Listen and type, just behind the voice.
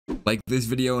Like this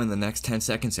video in the next 10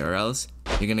 seconds or else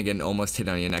you're gonna get an almost hit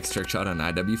on your next trick shot on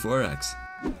IW4X.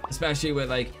 Especially with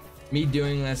like me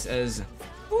doing this as,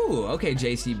 ooh, okay,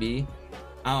 JCB.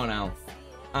 I don't know.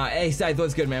 Hey Scythe,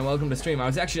 what's good, man? Welcome to stream. I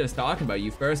was actually just talking about you.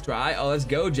 First try. Oh, let's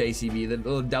go, JCB. The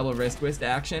little double wrist twist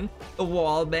action. The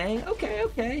wall bang. Okay,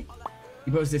 okay.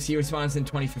 He posted C response in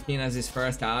 2015 as his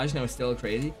first Taj. No, it's still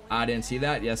crazy. I didn't see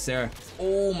that. Yes, sir.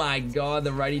 Oh my god,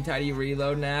 the righty-tighty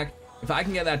reload knack. If I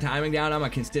can get that timing down, I'm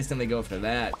gonna consistently go for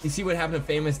that. You see what happened to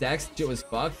Famous Dex? Shit was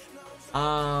fucked.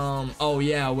 Oh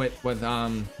yeah, with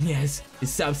yes,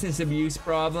 his substance abuse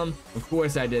problem. Of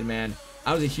course I did, man.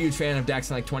 I was a huge fan of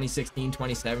Dex in like 2016,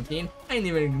 2017. I didn't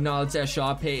even acknowledge that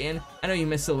shot, Peyton. I know you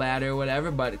missed the ladder or whatever,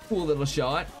 but cool little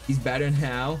shot. He's better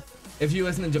now. If you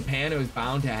listen to Japan, it was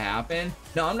bound to happen.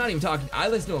 No, I'm not even talking. I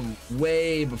listened to him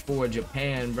way before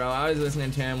Japan, bro. I was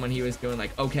listening to him when he was doing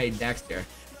like, okay, Dexter.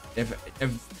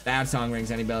 If that song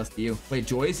rings any bells to you. Wait,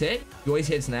 Joyce hit? Joyce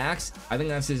hits knacks? I think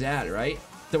that's his ad, right?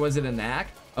 So was it a knack?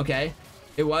 Okay.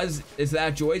 It was. Is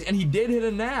that Joyce? And he did hit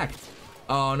a knack.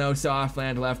 Oh no, soft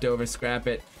land leftover, scrap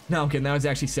it. No, I'm kidding, that was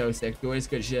actually so sick. Joyce,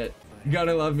 good shit. You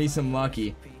gotta love me some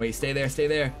Lucky. Wait, stay there, stay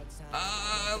there.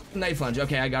 Knife lunge.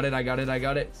 Okay, I got it, I got it, I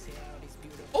got it.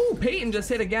 Oh, Peyton just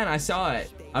hit again, I saw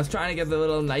it. I was trying to get the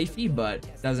little knifey, but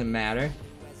doesn't matter.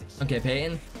 Okay,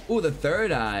 Peyton. Ooh, the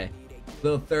third eye.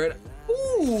 Little third.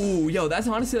 Ooh, yo, that's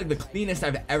honestly like the cleanest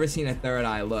I've ever seen a third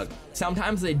eye look.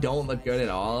 Sometimes they don't look good at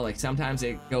all. Like sometimes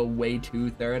they go way too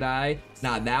third eye.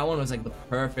 Nah, that one was like the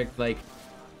perfect, like,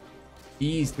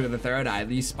 ease to the third eye.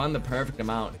 You spun the perfect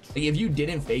amount. Like if you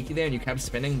didn't fake it there and you kept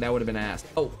spinning, that would have been ass.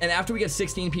 Oh, and after we get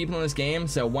 16 people in this game,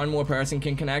 so one more person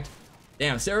can connect.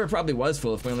 Damn, server probably was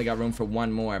full if we only got room for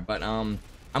one more, but I'm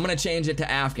gonna change it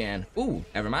to Afghan. Ooh,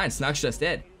 never mind, Snuck's just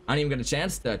it. I didn't even get a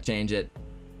chance to change it.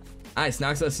 Alright,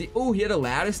 Snucks, let's see. Ooh, he had a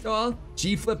ladder stall.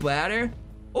 G-flip ladder.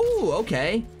 Ooh,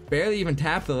 okay. Barely even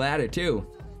tapped the ladder too.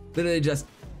 Literally just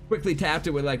quickly tapped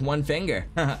it with like one finger.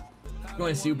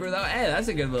 Going super though. Hey, that's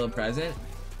a good little present.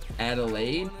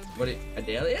 Adelaide. What?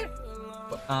 Adelia?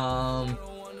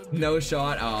 No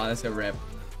shot. Oh, that's a rip.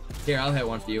 Here, I'll hit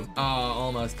one for you. Oh,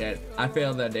 almost hit. I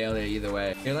failed the Adelia either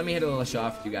way. Here, let me hit a little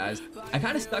shot for you guys. I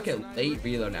kind of stuck at late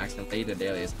reload next and late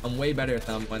Adelias. I'm way better at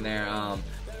them when they're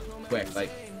quick. Like,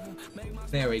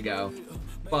 there we go.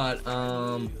 But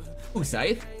ooh,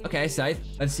 Scythe. Okay, Scythe.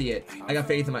 Let's see it. I got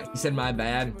faith in my. He said my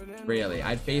bad. Really, I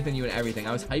had faith in you and everything.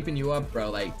 I was hyping you up, bro.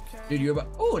 Like, dude, you're.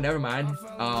 Oh, never mind.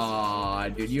 Oh,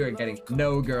 dude, you are getting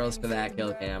no girls for that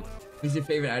kill cam. Who's your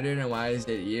favorite editor and why is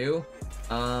it you?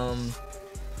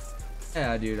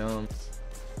 Yeah, dude.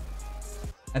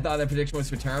 I thought that prediction was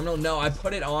for Terminal. No, I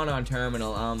put it on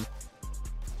Terminal.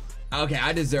 Okay,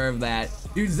 I deserve that.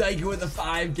 Dude, Zyku with the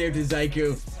 5 gift to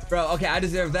Zyku. Bro, okay, I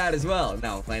deserve that as well.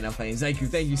 No, I'm playing. Zyku,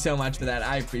 thank you so much for that.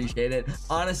 I appreciate it.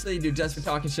 Honestly, dude, just for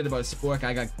talking shit about Spork,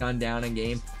 I got gunned down in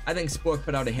game. I think Spork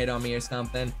put out a hit on me or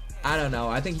something. I don't know.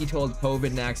 I think he told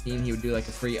COVID Naxine he would do like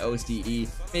a free OCE,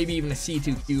 maybe even a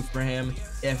C2Q for him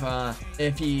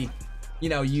if he, you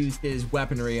know, used his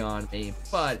weaponry on me.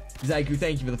 But Zyku,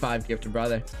 thank you for the 5 gifted,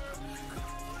 brother.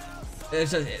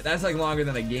 It's just, that's like longer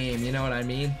than a game, you know what I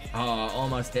mean? Oh,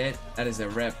 almost hit. That is a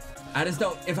rip. I just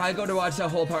don't, if I go to watch that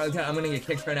whole part of the time, I'm gonna get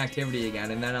kicked for an activity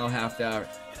again, and then I'll have to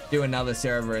do another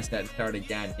server and start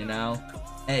again, you know?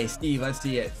 Hey, Steve, let's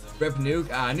see it. Rip Nuke.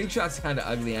 Nuke shot's kind of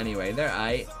ugly anyway. They're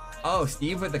aight. Oh,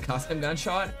 Steve with the custom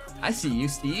gunshot. I see you,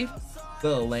 Steve.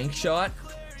 Little link shot.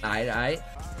 Aight.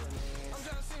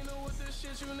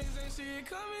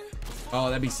 Oh,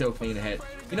 that'd be so clean to hit.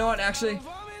 You know what, actually?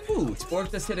 Ooh,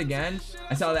 Spork just hit again.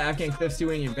 I saw the Afghan clips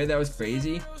doing your vid. That was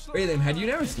crazy. Raylim, had you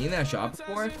never seen that shot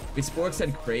before? Wait, Spork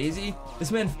said crazy.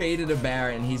 This man faded a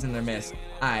Barrett and he's in the miss.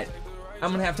 Alright,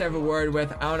 I'm gonna have to have a word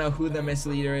with. I don't know who the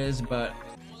misleader is, but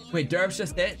wait, Derbs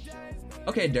just hit.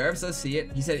 Okay, Derbs, let's see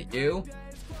it. He said you.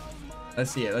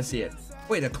 Let's see it.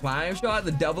 Wait, a climb shot,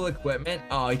 the double equipment.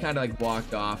 Oh, he kind of like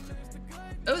walked off.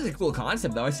 That was a cool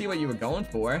concept though. I see what you were going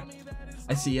for.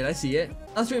 I see it.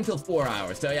 I'll stream till 4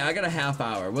 hours. So yeah, I got a half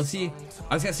hour. We'll see.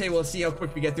 I was gonna say we'll see how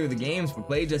quick we get through the games, but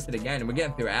Blade just hit again, and we're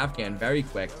getting through Afghan very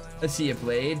quick. Let's see it,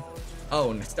 Blade.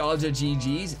 Oh, Nostalgia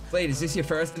GG's. Blade, is this your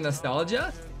first in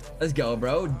Nostalgia? Let's go,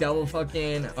 bro. Double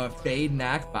fucking fade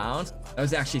knack bounce. That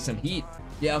was actually some heat.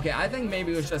 Yeah, okay. I think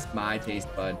maybe it was just my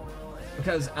taste bud,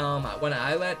 because when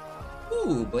I let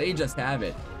Blade just have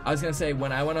it. I was gonna say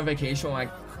when I went on vacation with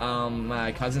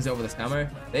my cousins over the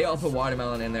summer, they all put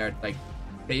watermelon in their like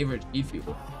favorite G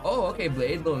fuel. Oh, okay,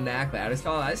 Blade, little knack ladder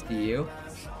stall. I see you.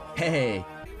 Hey.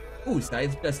 Ooh,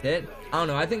 Scythe just hit. I don't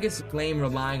know. I think it's lame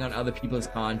relying on other people's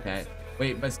content.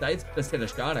 Wait, but Scythe just hit a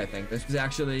shot, I think. This was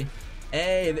actually.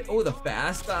 Hey, oh, the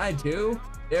fast side too.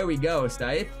 There we go,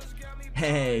 Stipe.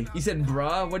 Hey, he said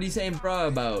bruh. What are you saying bruh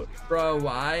about? Bruh,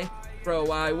 why? Bro,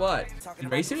 why what?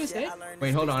 Did Racer just hit?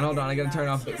 Wait, hold on. I gotta turn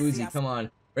off the Uzi. Come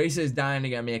on. Racer's dying to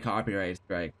get me a copyright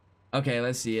strike. Okay,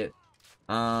 let's see it.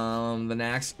 The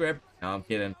next script? No, I'm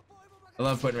kidding. I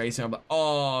love putting Racer on, but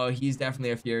oh, he's definitely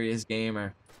a furious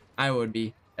gamer. I would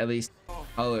be, at least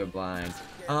colorblind.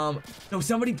 No,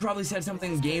 somebody probably said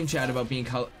something in game chat about being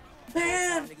color.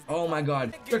 Man! Oh my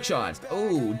god. Trick shots.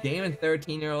 Oh, Damon,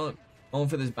 13-year-old, going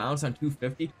for this bounce on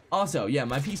 250. Also, yeah,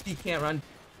 my PC can't run.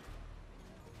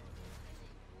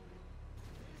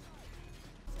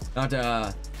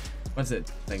 Not what's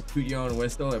it, like toot your own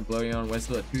whistle or blow your own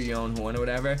whistle or toot your own horn or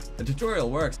whatever. The tutorial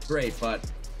works great, but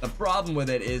the problem with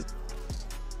it is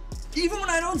even when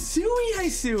I don't I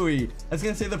sui. I was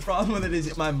gonna say the problem with it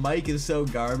is my mic is so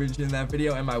garbage in that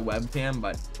video and my webcam,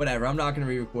 but whatever, I'm not gonna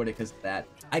re-record it because of that.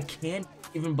 I can't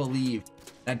even believe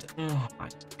that. Oh my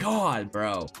god,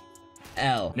 bro.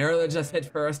 L. Nerla just hit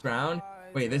first round.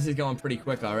 Wait, this is going pretty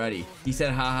quick already. He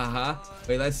said ha ha ha.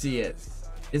 Wait, let's see it.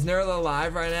 Is Nerla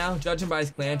alive right now? Judging by his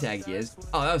clan tag, he is.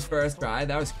 Oh, that was first try.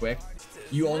 That was quick.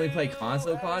 You only play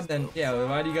console COD? Then, yeah,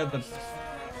 why do you got the...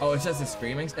 Oh, it's just a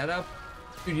streaming setup?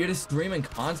 Dude, you're just streaming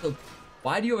console...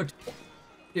 Why do you have a...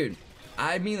 Dude,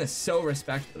 I mean this so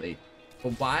respectfully.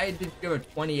 But why did you have a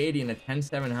 2080 and a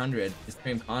 10700 to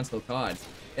stream console COD?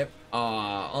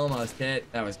 Almost hit.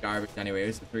 That was garbage anyway. It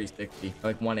was a 360.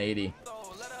 Like 180.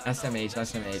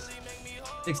 SMH.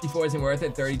 64 isn't worth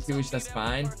it. 32 is just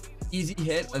fine. Easy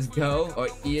hit, let's go. Oh,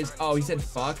 he is. Oh, he said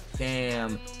fuck.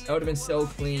 Damn, that would have been so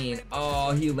clean.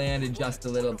 Oh, he landed just a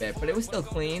little bit, but it was still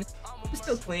clean. It was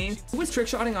still clean. Who was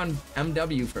trickshotting on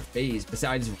MW for FaZe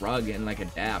besides Rug and like a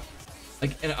DAP?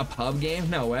 Like in a pub game?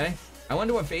 No way. I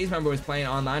wonder what FaZe member was playing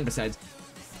online besides.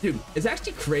 Dude, it's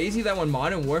actually crazy that when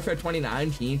Modern Warfare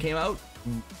 2019 came out,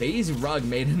 FaZe Rug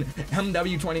made an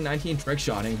MW 2019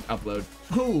 trickshotting upload.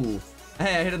 Ooh.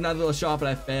 Hey, I hit another little shot, but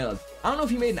I failed. I don't know if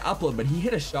he made an upload, but he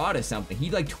hit a shot or something. He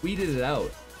like tweeted it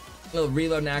out. A little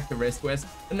reload knack to wrist twist.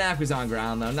 The knack was on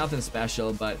ground though, nothing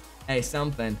special, but hey,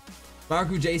 something.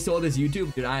 Marku J sold his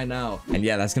YouTube, dude, I know. And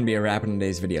yeah, that's gonna be a wrap in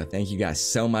today's video. Thank you guys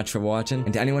so much for watching.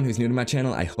 And to anyone who's new to my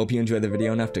channel, I hope you enjoyed the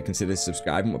video enough to consider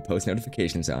subscribing with post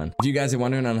notifications on. If you guys are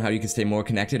wondering on how you can stay more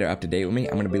connected or up to date with me,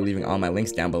 I'm gonna be leaving all my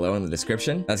links down below in the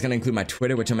description. That's gonna include my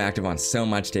Twitter, which I'm active on so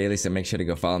much daily, so make sure to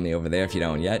go follow me over there if you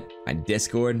don't yet. My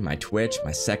Discord, my Twitch,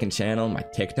 my second channel, my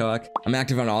TikTok. I'm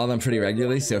active on all of them pretty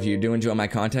regularly, so if you do enjoy my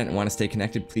content and want to stay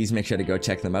connected, please make sure to go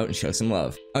check them out and show some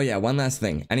love. Oh yeah, one last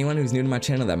thing. Anyone who's new to my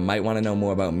channel that might want to know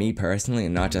more about me personally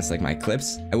and not just like my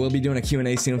clips, I will be doing a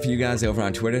Q&A soon for you guys over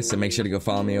on Twitter, so make sure to go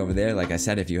follow me over there, like I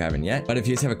said, if you haven't yet. But if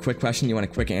you just have a quick question you want a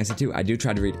quick answer to, I do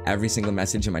try to read every single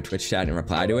message in my Twitch chat and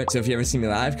reply to it. So if you ever see me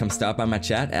live, come stop by my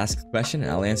chat, ask a question,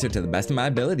 and I'll answer it to the best of my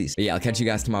abilities. But yeah, I'll catch you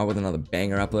guys tomorrow with another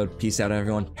banger upload. Peace out,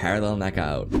 everyone. Parallel Necca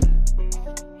out.